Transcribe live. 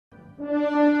This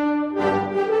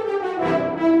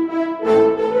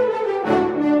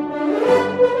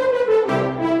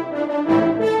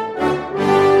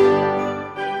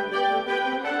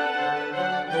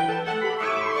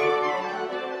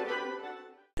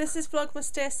is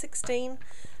Vlogmas Day 16,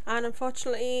 and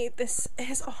unfortunately this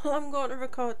is all I'm going to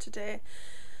record today.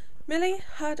 Millie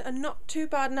had a not too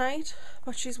bad night,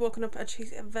 but she's woken up and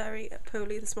she's very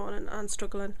poorly this morning and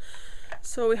struggling.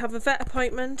 So we have a vet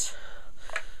appointment.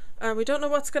 We don't know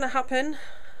what's going to happen,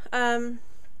 but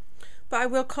I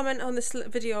will comment on this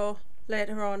video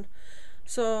later on.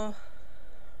 So,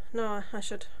 no, I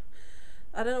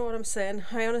don't know what I'm saying.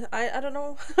 I don't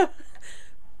know.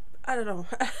 I don't know.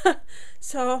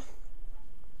 So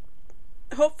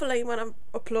hopefully when I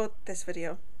upload this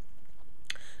video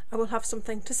I will have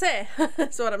something to say.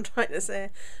 That's what I'm trying to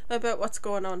say about what's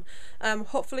going on.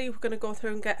 Hopefully we're going to go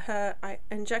through and get her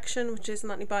injection, which is an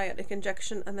antibiotic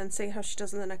injection, and then see how she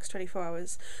does in the next 24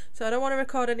 hours. So I don't want to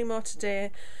record any more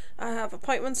today. I have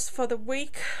appointments for the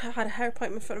week. I had a hair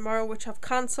appointment for tomorrow, which I've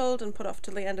cancelled and put off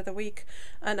till the end of the week.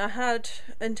 And I had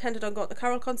intended on going to the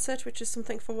Carol concert, which is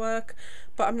something for work,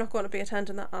 but I'm not going to be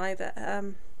attending that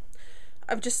either.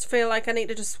 I just feel like I need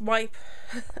to just wipe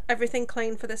everything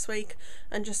clean for this week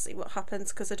and just see what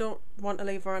happens, because I don't want to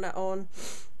leave her on her own.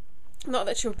 Not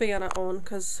that she'll be on her own,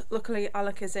 because luckily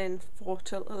Alec is in 4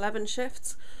 till 11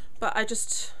 shifts, but I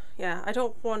just, yeah, I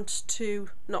don't want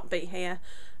to not be here.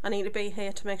 I need to be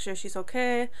here to make sure she's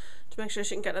okay, to make sure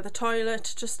she can get to the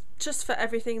toilet, just for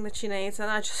everything that she needs,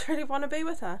 and I just really want to be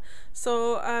with her.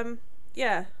 So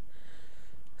yeah.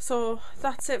 So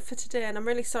that's it for today, and I'm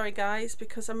really sorry guys,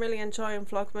 because I'm really enjoying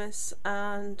Vlogmas,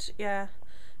 and yeah,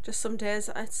 just some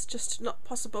days it's just not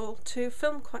possible to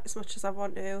film quite as much as I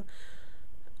want to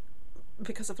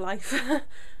because of life.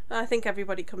 I think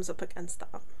everybody comes up against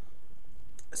that.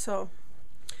 So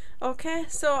okay,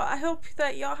 so I hope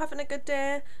that you're having a good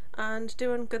day and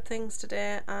doing good things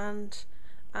today, and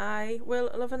I will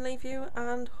love and leave you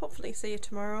and hopefully see you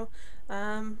tomorrow.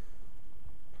 I'm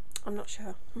not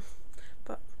sure.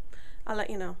 But I'll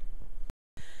let you know.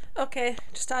 Okay,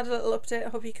 just add a little update. I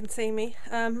hope you can see me.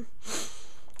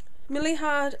 Millie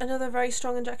had another very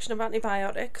strong injection of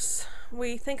antibiotics.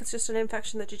 We think it's just an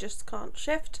infection that you just can't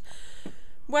shift.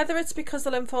 Whether it's because the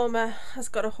lymphoma has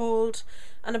got a hold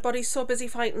and her body's so busy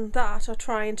fighting that, or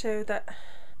trying to, that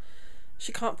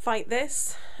she can't fight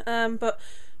this. But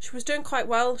she was doing quite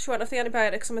well. She went off the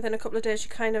antibiotics and within a couple of days she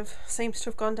kind of seems to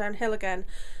have gone downhill again.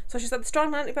 So she's had the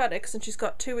strong antibiotics and she's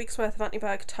got 2 weeks worth of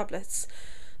antibiotic tablets.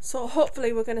 So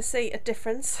hopefully we're going to see a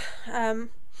difference.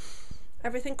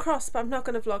 Everything crossed, but I'm not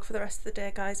going to vlog for the rest of the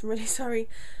day guys. I'm really sorry.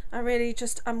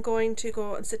 I'm going to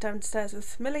go and sit downstairs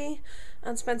with Millie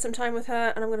and spend some time with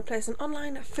her, and I'm going to place an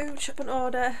online food shopping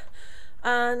order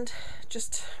and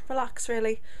just relax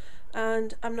really.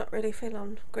 And I'm not really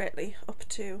feeling greatly up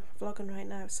to vlogging right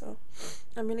now, so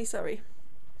I'm really sorry.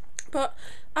 But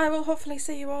I will hopefully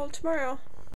see you all tomorrow.